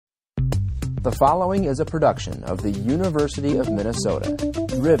The following is a production of the University of Minnesota,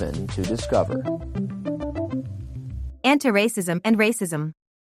 driven to discover. Antiracism and Racism.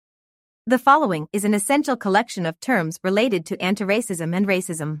 The following is an essential collection of terms related to antiracism and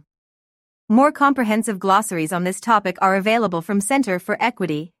racism. More comprehensive glossaries on this topic are available from Center for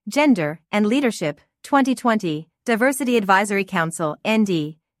Equity, Gender, and Leadership, 2020, Diversity Advisory Council,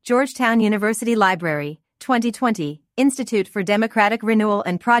 ND, Georgetown University Library, 2020, Institute for Democratic Renewal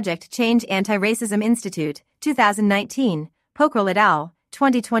and Project Change Antiracism Institute, 2019, Pokhrel et al.,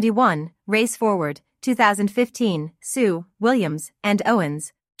 2021, Race Forward, 2015, Sue, Williams, and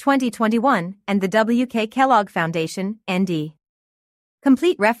Owens, 2021, and the W.K. Kellogg Foundation, ND.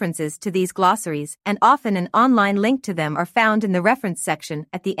 Complete references to these glossaries, and often an online link to them, are found in the reference section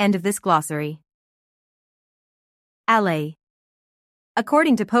at the end of this glossary. Allay.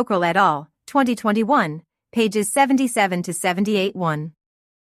 According to Pokhrel et al., 2021, pages 77 to 78. 1.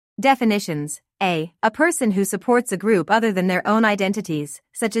 Definitions. A person who supports a group other than their own identities,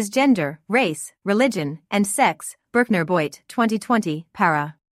 such as gender, race, religion, and sex, Berkner Boyt, 2020,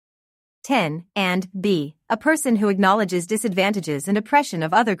 para. 10. And B. A person who acknowledges disadvantages and oppression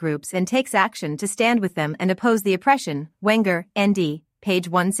of other groups and takes action to stand with them and oppose the oppression, Wenger, ND, page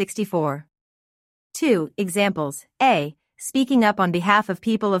 164. 2. Examples. A. Speaking up on behalf of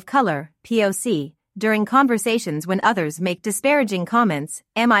people of color, POC, during conversations when others make disparaging comments,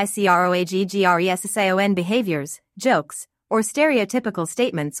 MICROAGGRESSION behaviors, jokes, or stereotypical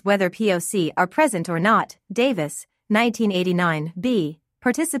statements whether POC are present or not, Davis, 1989. B.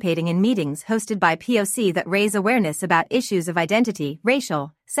 Participating in meetings hosted by POC that raise awareness about issues of identity,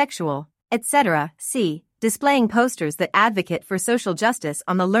 racial, sexual, etc. C. Displaying posters that advocate for social justice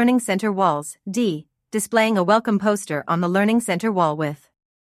on the Learning Center walls. D. Displaying a welcome poster on the Learning Center wall with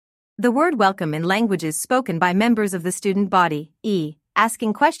the word welcome in languages spoken by members of the student body. E.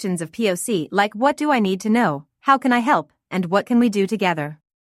 Asking questions of POC like what do I need to know, how can I help, and what can we do together.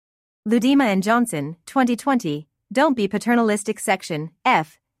 Ludema and Johnson, 2020, Don't Be Paternalistic section.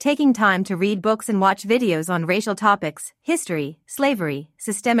 F. Taking time to read books and watch videos on racial topics, history, slavery,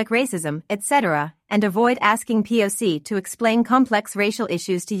 systemic racism, etc., and avoid asking POC to explain complex racial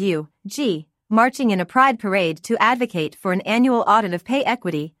issues to you. G. Marching in a pride parade to advocate for an annual audit of pay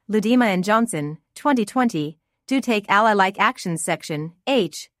equity, Ludema and Johnson, 2020, Do Take Ally-like actions section.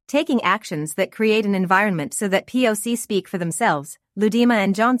 H. Taking actions that create an environment so that POC speak for themselves, Ludema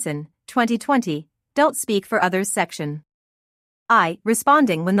and Johnson, 2020, Don't Speak for Others section. I.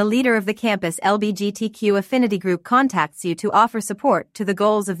 Responding when the leader of the campus LBGTQ affinity group contacts you to offer support to the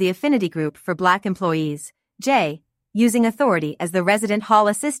goals of the affinity group for Black employees. J. Using authority as the resident hall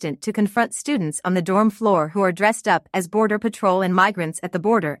assistant to confront students on the dorm floor who are dressed up as Border Patrol and migrants at the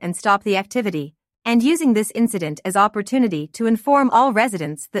border and stop the activity, and using this incident as opportunity to inform all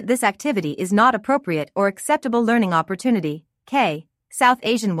residents that this activity is not appropriate or acceptable learning opportunity. K. South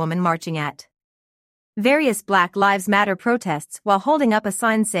Asian woman marching at various Black Lives Matter protests while holding up a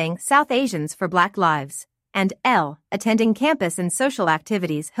sign saying South Asians for Black Lives, and L. Attending campus and social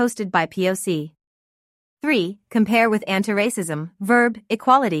activities hosted by POC. 3. Compare with antiracism, verb,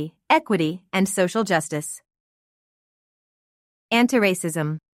 equality, equity, and social justice.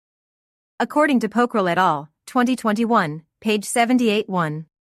 Antiracism. According to Pokhrel et al., 2021, page 78. 1.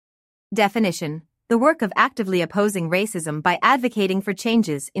 Definition. The work of actively opposing racism by advocating for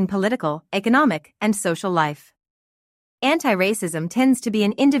changes in political, economic, and social life. Antiracism tends to be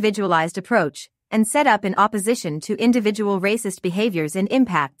an individualized approach and set up in opposition to individual racist behaviors and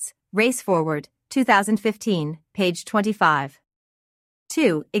impacts. Race Forward, 2015, page 25.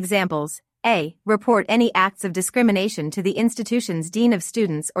 2. Examples. A. Report any acts of discrimination to the institution's Dean of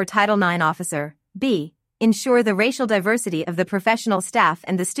Students or Title IX officer. B. Ensure the racial diversity of the professional staff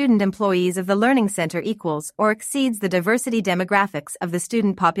and the student employees of the Learning Center equals or exceeds the diversity demographics of the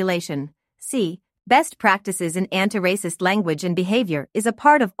student population. C. Best practices in anti-racist language and behavior is a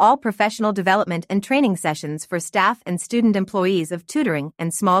part of all professional development and training sessions for staff and student employees of tutoring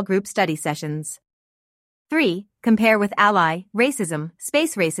and small group study sessions. 3. Compare with ally, racism,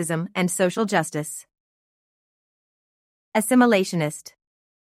 space racism, and social justice. Assimilationist.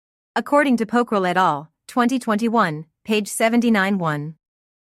 According to Pokhrel et al., 2021, page 79. 1.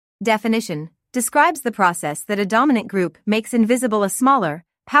 Definition. Describes the process that a dominant group makes invisible a smaller,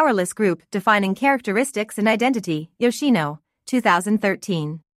 powerless group defining characteristics and identity. Yoshino,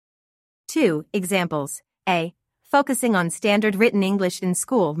 2013. 2. Examples. A. Focusing on standard written English in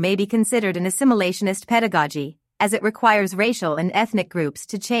school may be considered an assimilationist pedagogy, as it requires racial and ethnic groups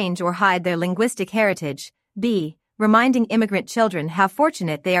to change or hide their linguistic heritage. B. Reminding immigrant children how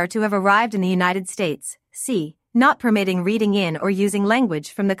fortunate they are to have arrived in the United States. C. not permitting reading in or using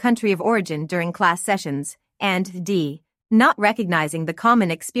language from the country of origin during class sessions, and d. not recognizing the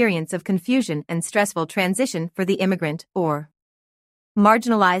common experience of confusion and stressful transition for the immigrant or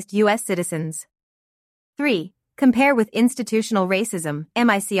marginalized U.S. citizens. 3. Compare with institutional racism,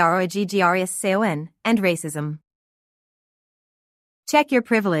 MICROAGGRESSION, and racism. Check your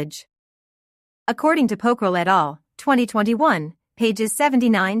privilege. According to Pokhrel et al., 2021, pages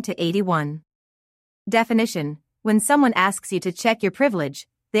 79 to 81. Definition: when someone asks you to check your privilege,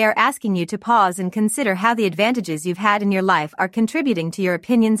 they are asking you to pause and consider how the advantages you've had in your life are contributing to your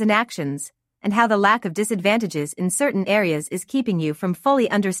opinions and actions, and how the lack of disadvantages in certain areas is keeping you from fully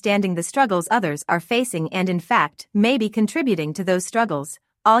understanding the struggles others are facing and in fact may be contributing to those struggles.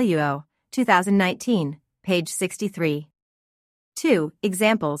 All 2019, page 63. 2.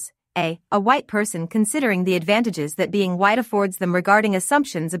 Examples. A white person considering the advantages that being white affords them regarding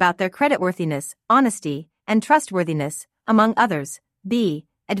assumptions about their creditworthiness, honesty, and trustworthiness, among others. B.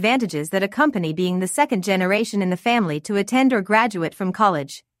 Advantages that accompany being the second generation in the family to attend or graduate from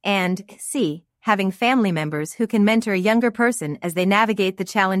college. And C. Having family members who can mentor a younger person as they navigate the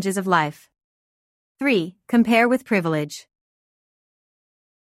challenges of life. 3. Compare with privilege.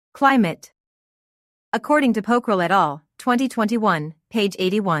 Climate. According to Pokhrel et al., 2021, page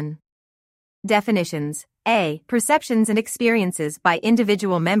 81. Definitions. A. Perceptions and experiences by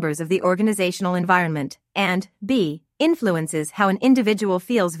individual members of the organizational environment, and B. Influences how an individual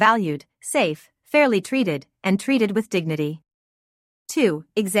feels valued, safe, fairly treated, and treated with dignity. 2.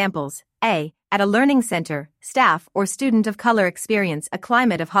 Examples. A. At a learning center, staff or student of color experience a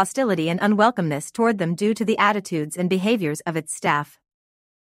climate of hostility and unwelcomeness toward them due to the attitudes and behaviors of its staff.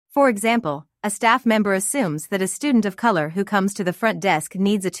 For example, a staff member assumes that a student of color who comes to the front desk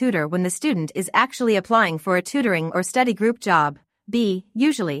needs a tutor when the student is actually applying for a tutoring or study group job. B.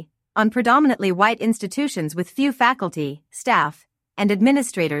 Usually, on predominantly white institutions with few faculty, staff, and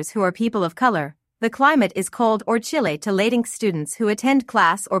administrators who are people of color, the climate is cold or chilly to Latinx students who attend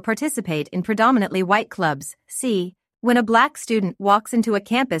class or participate in predominantly white clubs. C. When a black student walks into a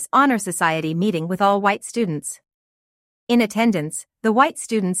campus honor society meeting with all white students. In attendance, the white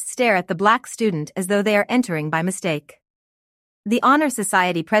students stare at the black student as though they are entering by mistake. The Honor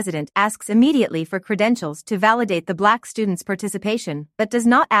Society president asks immediately for credentials to validate the black student's participation but does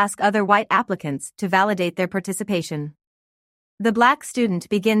not ask other white applicants to validate their participation. The black student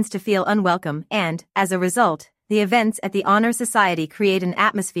begins to feel unwelcome and, as a result, the events at the Honor Society create an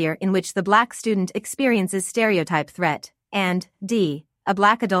atmosphere in which the black student experiences stereotype threat, and D. A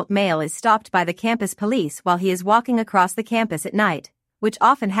black adult male is stopped by the campus police while he is walking across the campus at night, which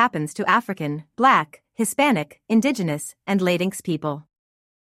often happens to African, Black, Hispanic, Indigenous, and Latinx people.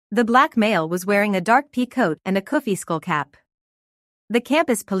 The black male was wearing a dark pea coat and a kufi skull cap. The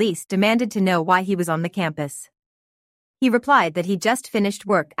campus police demanded to know why he was on the campus. He replied that he just finished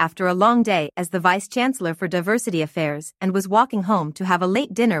work after a long day as the Vice Chancellor for Diversity Affairs and was walking home to have a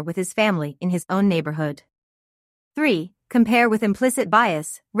late dinner with his family in his own neighborhood. 3. Compare with implicit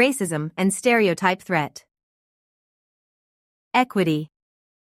bias, racism, and stereotype threat. Equity.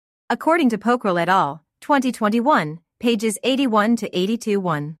 According to Pokhrel et al., 2021, pages 81 to 82.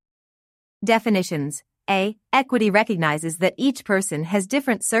 1. Definitions. A. Equity recognizes that each person has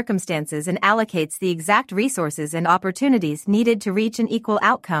different circumstances and allocates the exact resources and opportunities needed to reach an equal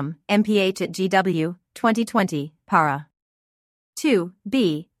outcome. MPH at GW, 2020, para. 2.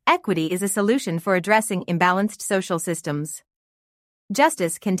 B. Equity is a solution for addressing imbalanced social systems.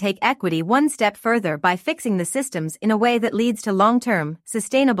 Justice can take equity one step further by fixing the systems in a way that leads to long-term,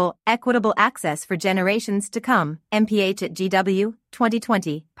 sustainable, equitable access for generations to come. MPH at GW,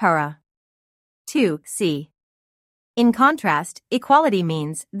 2020, para. 2. C. In contrast, equality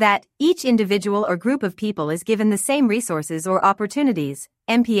means that each individual or group of people is given the same resources or opportunities.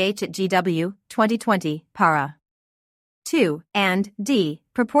 MPH at GW, 2020, para. 2. And D.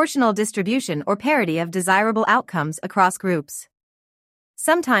 Proportional distribution or parity of desirable outcomes across groups.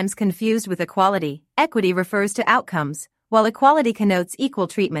 Sometimes confused with equality, equity refers to outcomes, while equality connotes equal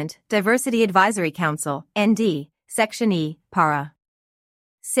treatment. Diversity Advisory Council, ND, Section E, para.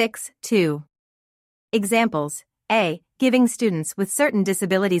 6. 2. Examples. A. Giving students with certain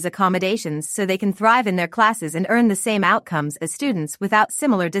disabilities accommodations so they can thrive in their classes and earn the same outcomes as students without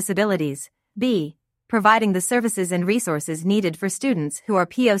similar disabilities. B. Providing the services and resources needed for students who are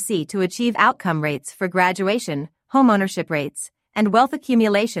POC to achieve outcome rates for graduation, homeownership rates, and wealth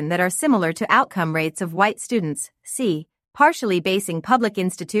accumulation that are similar to outcome rates of white students. C. Partially basing public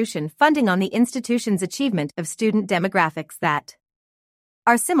institution funding on the institution's achievement of student demographics that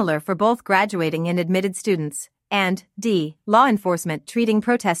are similar for both graduating and admitted students. And D. Law enforcement treating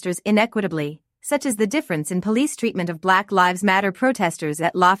protesters inequitably, such as the difference in police treatment of Black Lives Matter protesters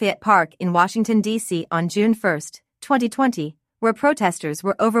at Lafayette Park in Washington, D.C. on June 1, 2020, where protesters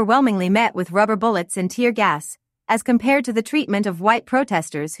were overwhelmingly met with rubber bullets and tear gas, as compared to the treatment of white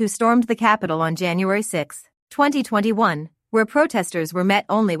protesters who stormed the Capitol on January 6, 2021, where protesters were met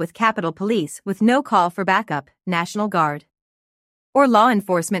only with Capitol Police with no call for backup, National Guard, or law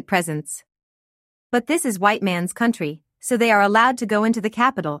enforcement presence. But this is white man's country, so they are allowed to go into the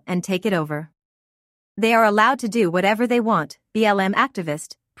Capitol and take it over. They are allowed to do whatever they want. BLM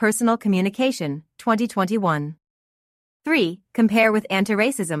activist, Personal Communication, 2021. 3. Compare with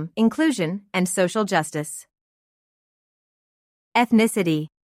antiracism, inclusion, and social justice. Ethnicity.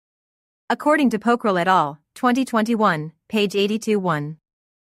 According to Pokhrel et al., 2021, page 82-1.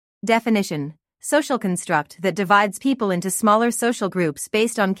 Definition: social construct that divides people into smaller social groups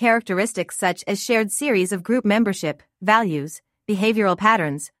based on characteristics such as shared series of group membership, values, behavioral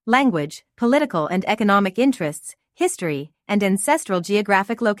patterns, language, political and economic interests, history, and ancestral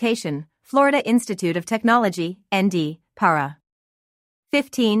geographic location. Florida Institute of Technology, ND, Para.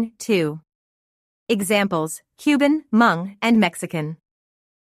 15.2. Examples: Cuban, Hmong, and Mexican.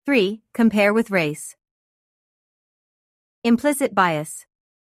 3. Compare with race. Implicit bias.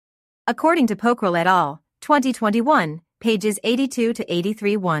 According to Pokhrel et al., 2021, pages 82 to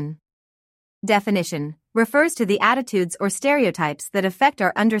 83-1. Definition: refers to the attitudes or stereotypes that affect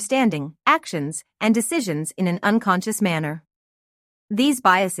our understanding, actions, and decisions in an unconscious manner. These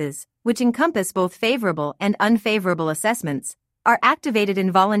biases, which encompass both favorable and unfavorable assessments, are activated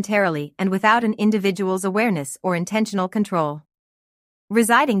involuntarily and without an individual's awareness or intentional control.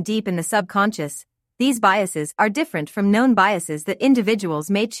 Residing deep in the subconscious, these biases are different from known biases that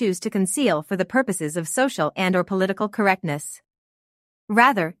individuals may choose to conceal for the purposes of social and/or political correctness.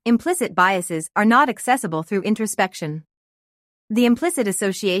 Rather, implicit biases are not accessible through introspection. The implicit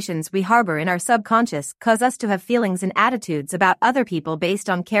associations we harbor in our subconscious cause us to have feelings and attitudes about other people based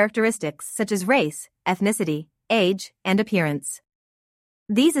on characteristics such as race, ethnicity, age, and appearance.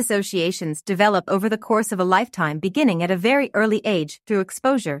 These associations develop over the course of a lifetime, beginning at a very early age through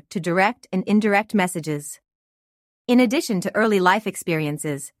exposure to direct and indirect messages. In addition to early life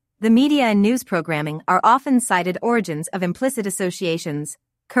experiences, the media and news programming are often cited origins of implicit associations.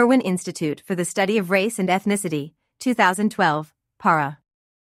 Kirwan Institute for the Study of Race and Ethnicity, 2012, Para.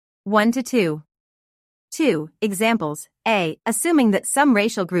 1-2. 2. Examples: A. Assuming that some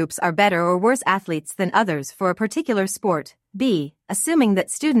racial groups are better or worse athletes than others for a particular sport. B. Assuming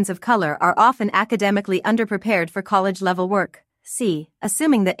that students of color are often academically underprepared for college-level work. C.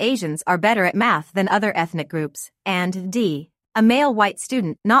 Assuming that Asians are better at math than other ethnic groups. And D. A male white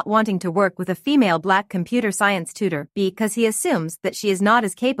student not wanting to work with a female black computer science tutor because he assumes that she is not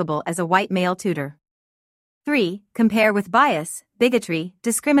as capable as a white male tutor. 3. Compare with bias, bigotry,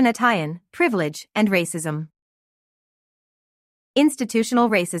 discrimination, privilege, and racism. Institutional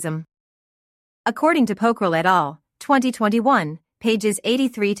racism. According to Pokhrel et al., 2021, pages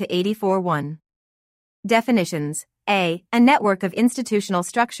 83 to 84-1. Definitions: A. A network of institutional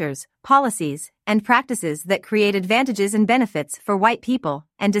structures, policies, and practices that create advantages and benefits for white people,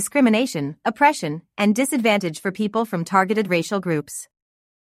 and discrimination, oppression, and disadvantage for people from targeted racial groups.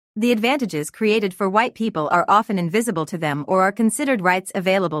 The advantages created for white people are often invisible to them or are considered rights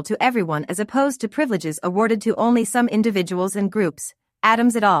available to everyone as opposed to privileges awarded to only some individuals and groups.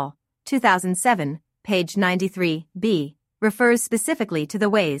 Adams et al., 2007, page 93, B, refers specifically to the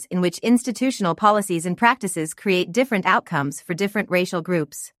ways in which institutional policies and practices create different outcomes for different racial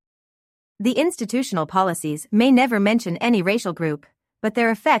groups. The institutional policies may never mention any racial group, but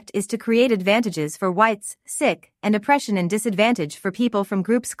their effect is to create advantages for whites, sick, and oppression and disadvantage for people from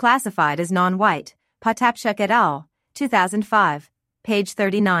groups classified as non-white. Potapchuk et al., 2005, page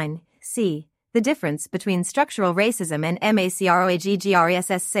 39, c. The difference between structural racism and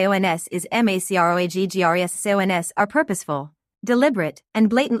MICROAGGRESSIONS is MICROAGGRESSIONS are purposeful, deliberate, and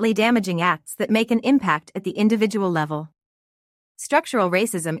blatantly damaging acts that make an impact at the individual level. Structural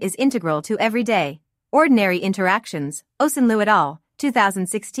racism is integral to everyday, ordinary interactions. Osenlu et al.,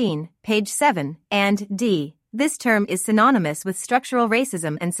 2016, page 7, and d. This term is synonymous with structural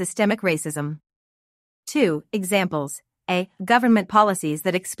racism and systemic racism. 2. Examples: A. Government policies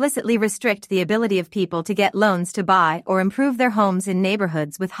that explicitly restrict the ability of people to get loans to buy or improve their homes in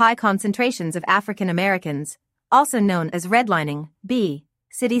neighborhoods with high concentrations of African Americans, also known as redlining. B.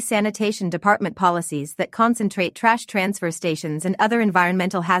 City sanitation department policies that concentrate trash transfer stations and other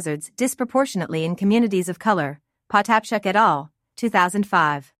environmental hazards disproportionately in communities of color. Potapchuk et al.,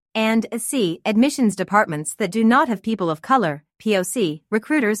 2005. And C. Admissions departments that do not have people of color, POC,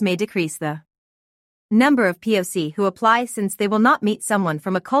 recruiters may decrease the Number of POC who apply since they will not meet someone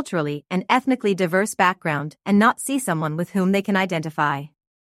from a culturally and ethnically diverse background and not see someone with whom they can identify.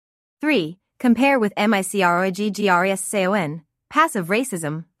 3. Compare with MICROAGGRESSION, passive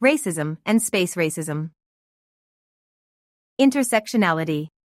racism, racism, and space racism. Intersectionality.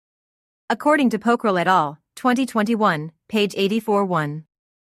 According to Pokhrel et al., 2021, page 84-1.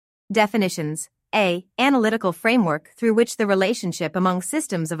 Definitions. A. Analytical framework through which the relationship among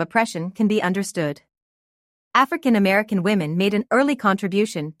systems of oppression can be understood. African American women made an early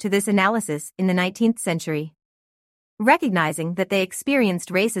contribution to this analysis in the 19th century. Recognizing that they experienced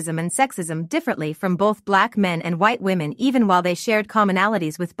racism and sexism differently from both black men and white women even while they shared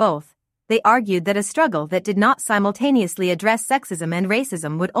commonalities with both, they argued that a struggle that did not simultaneously address sexism and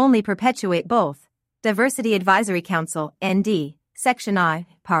racism would only perpetuate both. Diversity Advisory Council, ND, Section I,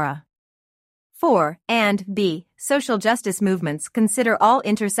 Para. 4. And B. Social justice movements consider all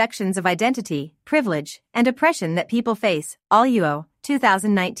intersections of identity, privilege, and oppression that people face, all UO,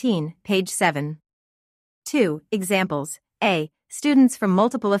 2019, page 7. 2. Examples. A. Students from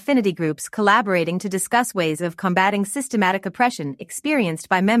multiple affinity groups collaborating to discuss ways of combating systematic oppression experienced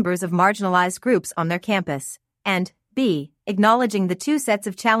by members of marginalized groups on their campus. And B. Acknowledging the two sets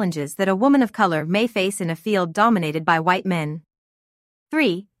of challenges that a woman of color may face in a field dominated by white men.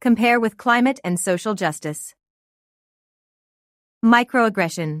 3. Compare with climate and social justice.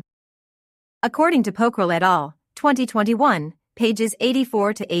 Microaggression. According to Pokhrel et al., 2021, pages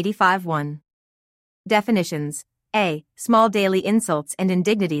 84 to 85-1. Definitions. A. Small daily insults and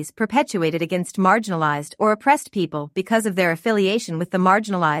indignities perpetuated against marginalized or oppressed people because of their affiliation with the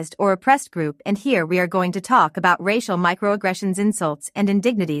marginalized or oppressed group, and here we are going to talk about racial microaggressions, insults and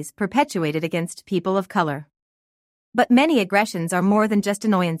indignities perpetuated against people of color. But many aggressions are more than just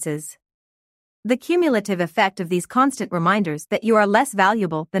annoyances. The cumulative effect of these constant reminders that you are less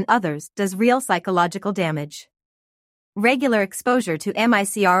valuable than others does real psychological damage. Regular exposure to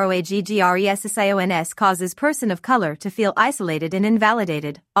MICROAGGRESSIONS causes person of color to feel isolated and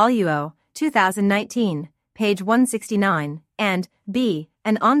invalidated, all UO, 2019, page 169, and B.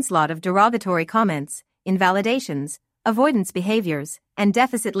 An onslaught of derogatory comments, invalidations, avoidance behaviors, and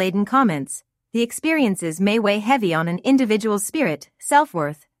deficit-laden comments. The experiences may weigh heavy on an individual's spirit,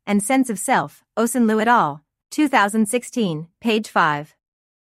 self-worth, and sense of self, Osenlu et al., 2016, page 5.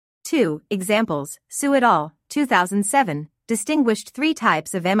 2. Examples. Su et al., 2007, distinguished three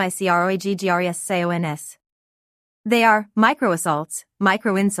types of MICROAGGRESSIONS. They are microassaults,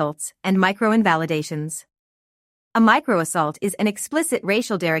 microinsults, and microinvalidations. A microassault is an explicit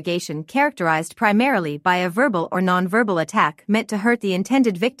racial derogation characterized primarily by a verbal or nonverbal attack meant to hurt the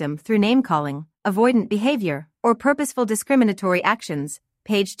intended victim through name-calling, avoidant behavior, or purposeful discriminatory actions,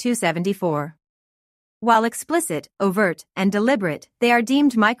 page 274. While explicit, overt, and deliberate, they are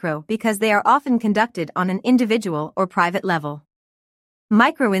deemed micro because they are often conducted on an individual or private level.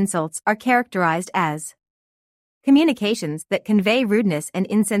 Microinsults are characterized as communications that convey rudeness and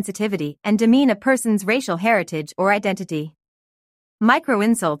insensitivity and demean a person's racial heritage or identity.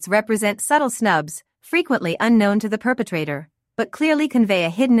 Microinsults represent subtle snubs, frequently unknown to the perpetrator, but clearly convey a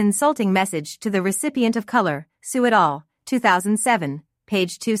hidden insulting message to the recipient of color, Su et al., 2007,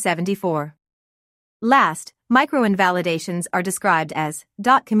 page 274. Last, microinvalidations are described as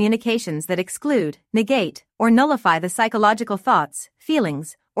communications that exclude, negate, or nullify the psychological thoughts,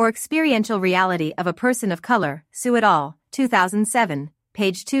 feelings, or experiential reality of a person of color, Su et al., 2007,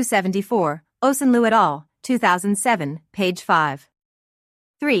 page 274, Osenlu et al., 2007, page 5.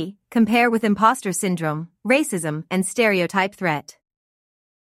 3. Compare with imposter syndrome, racism, and stereotype threat.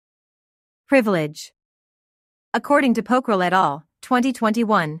 Privilege. According to Pokhrel et al.,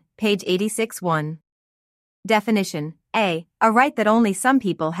 2021, page 86-1. Definition. A. A right that only some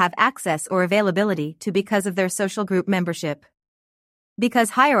people have access or availability to because of their social group membership.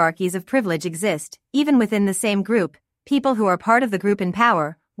 Because hierarchies of privilege exist, even within the same group, people who are part of the group in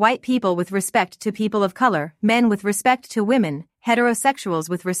power, white people with respect to people of color, men with respect to women, heterosexuals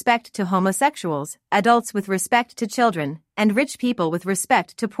with respect to homosexuals, adults with respect to children, and rich people with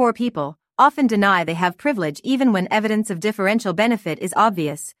respect to poor people, often deny they have privilege even when evidence of differential benefit is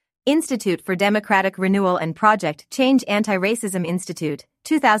obvious. Institute for Democratic Renewal and Project Change Antiracism Institute,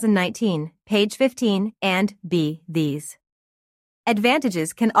 2019, page 15, and B. These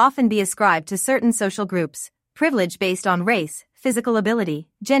advantages can often be ascribed to certain social groups, privilege based on race, physical ability,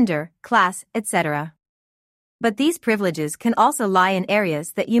 gender, class, etc. But these privileges can also lie in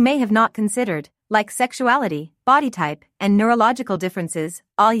areas that you may have not considered, like sexuality, body type, and neurological differences,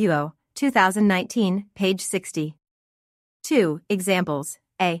 all UO, 2019, page 60. 2. Examples.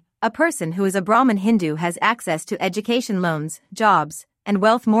 A person who is a Brahmin Hindu has access to education loans, jobs, and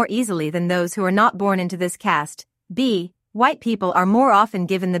wealth more easily than those who are not born into this caste. B. White people are more often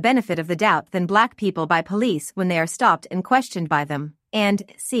given the benefit of the doubt than black people by police when they are stopped and questioned by them. And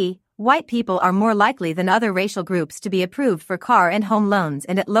C. White people are more likely than other racial groups to be approved for car and home loans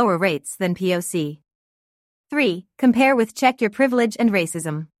and at lower rates than POC. 3. Compare with check your privilege and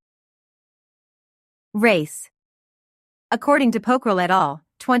racism. Race. According to Pokhrel et al.,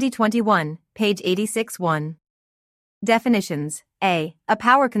 2021, page 86-1. Definitions. A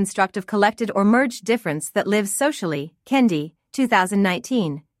power construct of collected or merged difference that lives socially, Kendi,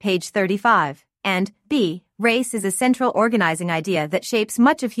 2019, page 35. And B. Race is a central organizing idea that shapes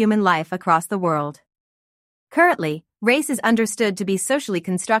much of human life across the world. Currently, race is understood to be socially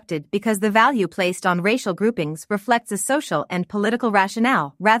constructed because the value placed on racial groupings reflects a social and political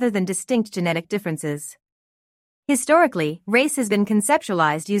rationale rather than distinct genetic differences. Historically, race has been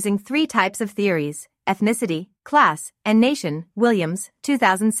conceptualized using three types of theories: ethnicity, class, and nation. Williams,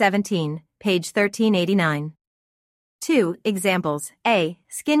 2017, page 1389. 2. Examples: A.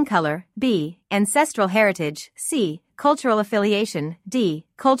 Skin color, B. Ancestral heritage, C. Cultural affiliation, D.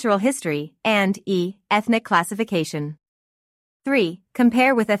 Cultural history, and E. Ethnic classification. 3.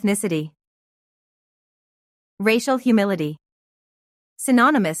 Compare with ethnicity. Racial humility.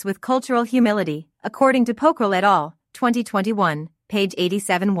 Synonymous with cultural humility, according to Pokhrel et al., 2021, page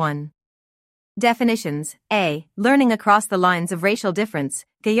 87-1. Definitions. A. Learning across the lines of racial difference,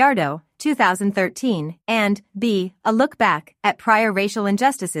 Gallardo, 2013, and B. A look back at prior racial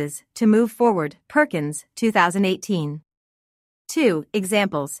injustices to move forward, Perkins, 2018. 2.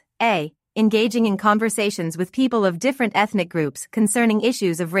 Examples. A. Engaging in conversations with people of different ethnic groups concerning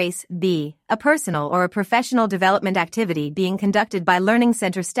issues of race. B. A personal or a professional development activity being conducted by learning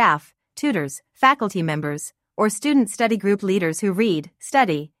center staff, tutors, faculty members, or student study group leaders who read,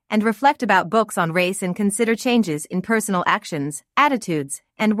 study, and reflect about books on race and consider changes in personal actions, attitudes,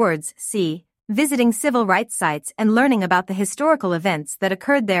 and words. C. Visiting civil rights sites and learning about the historical events that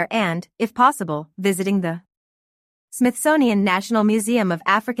occurred there and, if possible, visiting the Smithsonian National Museum of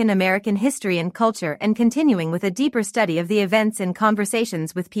African American History and Culture and continuing with a deeper study of the events and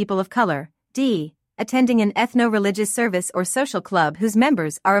conversations with people of color. D. Attending an ethno-religious service or social club whose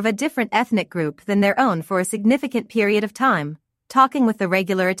members are of a different ethnic group than their own for a significant period of time, talking with the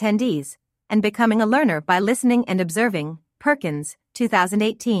regular attendees, and becoming a learner by listening and observing. Perkins,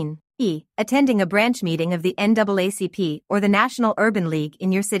 2018. E. Attending a branch meeting of the NAACP or the National Urban League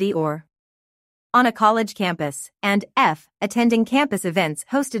in your city or on a college campus. And F. Attending campus events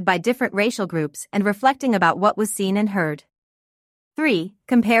hosted by different racial groups and reflecting about what was seen and heard. 3.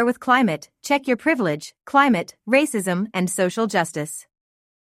 Compare with climate, check your privilege, climate, racism, and social justice.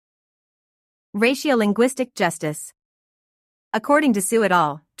 Ratiolinguistic justice. According to Su et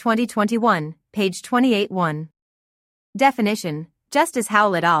al., 2021, page 28-1. Definition. Justice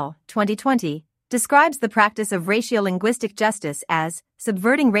Howell et al., 2020, describes the practice of ratiolinguistic justice as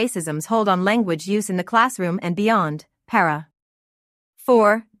subverting racism's hold on language use in the classroom and beyond. Para.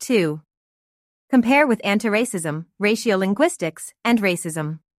 4. 2. Compare with antiracism, ratiolinguistics, and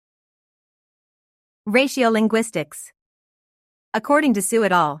racism. Ratiolinguistics. According to Su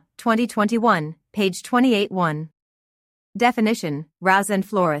et al., 2021, page 28-1. Definition. Rouse and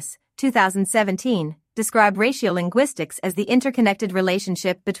Flores, 2017, describe ratiolinguistics as the interconnected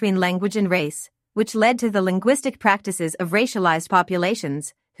relationship between language and race, which led to the linguistic practices of racialized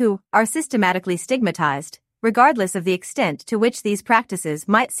populations, who are systematically stigmatized, regardless of the extent to which these practices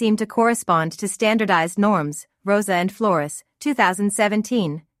might seem to correspond to standardized norms. Rosa and Flores,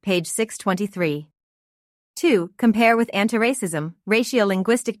 2017, page 623. 2. Compare with antiracism,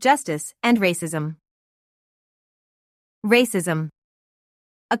 ratiolinguistic justice, and racism. Racism.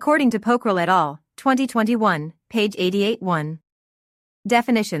 According to Pokhrel et al., 2021, page 88-1.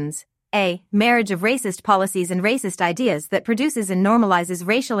 Definitions. A. Marriage of racist policies and racist ideas that produces and normalizes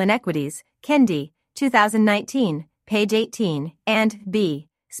racial inequities, Kendi, 2019, page 18, and B.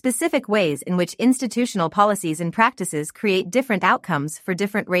 Specific ways in which institutional policies and practices create different outcomes for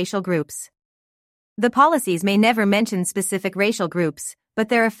different racial groups. The policies may never mention specific racial groups, but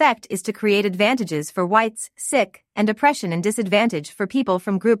their effect is to create advantages for whites, sick, and oppression and disadvantage for people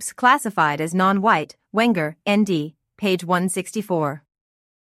from groups classified as non-white. Wenger, ND, page 164.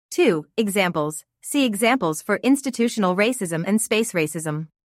 2. Examples. See examples for institutional racism and space racism.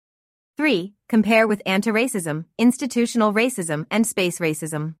 3. Compare with antiracism, institutional racism, and space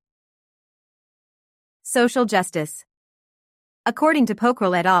racism. Social justice. According to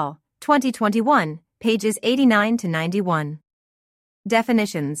Pokhrel et al., 2021, pages 89 to 91.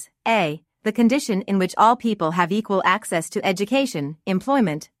 Definitions. A. the condition in which all people have equal access to education,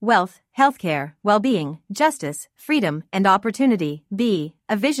 employment, wealth, healthcare, well-being, justice, freedom, and opportunity. B.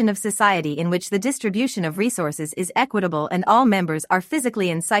 A vision of society in which the distribution of resources is equitable and all members are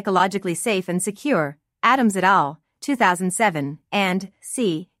physically and psychologically safe and secure. Adams et al., 2007, and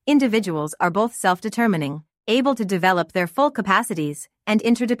C. Individuals are both self-determining, able to develop their full capacities, and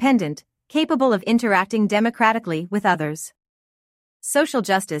interdependent, capable of interacting democratically with others. Social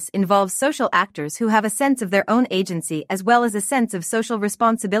justice involves social actors who have a sense of their own agency as well as a sense of social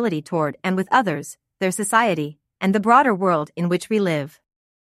responsibility toward and with others, their society, and the broader world in which we live.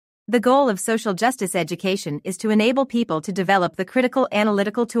 The goal of social justice education is to enable people to develop the critical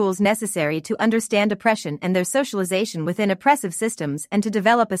analytical tools necessary to understand oppression and their socialization within oppressive systems and to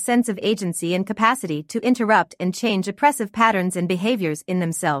develop a sense of agency and capacity to interrupt and change oppressive patterns and behaviors in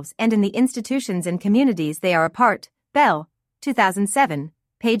themselves and in the institutions and communities they are a part. Bell, 2007,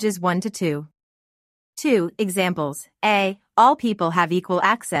 pages 1-2. 2. Examples. A. All people have equal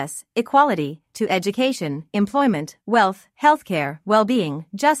access, equality, to education, employment, wealth, healthcare, well-being,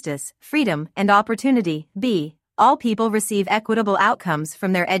 justice, freedom, and opportunity. B. All people receive equitable outcomes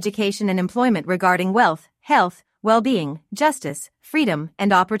from their education and employment regarding wealth, health, well-being, justice, freedom,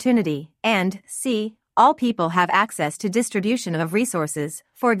 and opportunity. And C. All people have access to distribution of resources,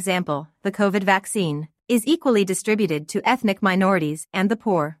 for example, the COVID vaccine, is equally distributed to ethnic minorities and the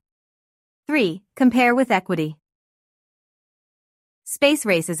poor. 3. Compare with equity. Space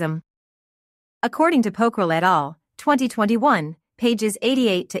racism. According to Pokhrel et al., 2021, pages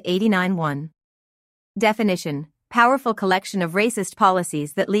 88-89. 1. Definition: powerful collection of racist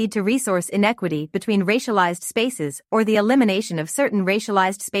policies that lead to resource inequity between racialized spaces or the elimination of certain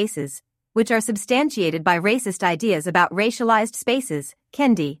racialized spaces, which are substantiated by racist ideas about racialized spaces.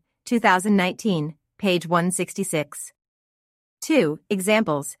 Kendi, 2019, page 166. 2.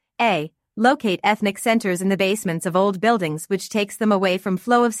 Examples. A. Locate ethnic centers in the basements of old buildings which takes them away from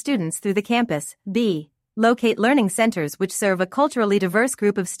flow of students through the campus. B. Locate learning centers which serve a culturally diverse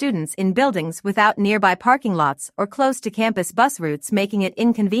group of students in buildings without nearby parking lots or close to campus bus routes, making it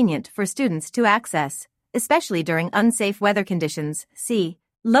inconvenient for students to access, especially during unsafe weather conditions. C.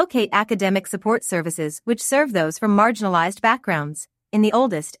 Locate academic support services which serve those from marginalized backgrounds, in the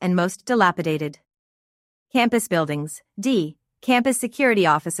oldest and most dilapidated campus buildings. D. Campus security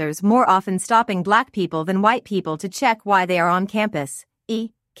officers more often stopping black people than white people to check why they are on campus.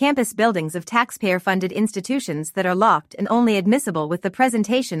 E. Campus buildings of taxpayer-funded institutions that are locked and only admissible with the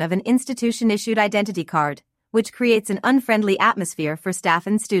presentation of an institution-issued identity card, which creates an unfriendly atmosphere for staff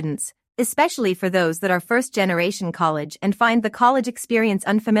and students, especially for those that are first-generation college and find the college experience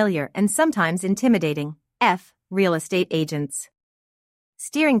unfamiliar and sometimes intimidating. F. Real estate agents.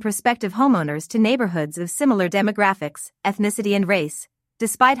 Steering prospective homeowners to neighborhoods of similar demographics, ethnicity and race,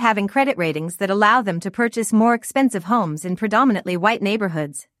 despite having credit ratings that allow them to purchase more expensive homes in predominantly white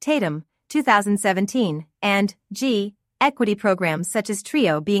neighborhoods. Tatum, 2017, and G. Equity programs such as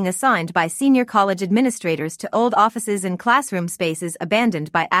TRIO being assigned by senior college administrators to old offices and classroom spaces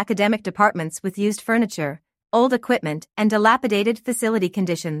abandoned by academic departments with used furniture, old equipment, and dilapidated facility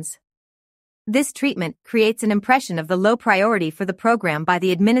conditions. This treatment creates an impression of the low priority for the program by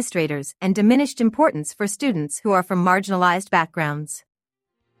the administrators and diminished importance for students who are from marginalized backgrounds.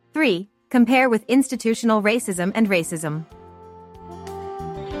 3. Compare with institutional racism and racism.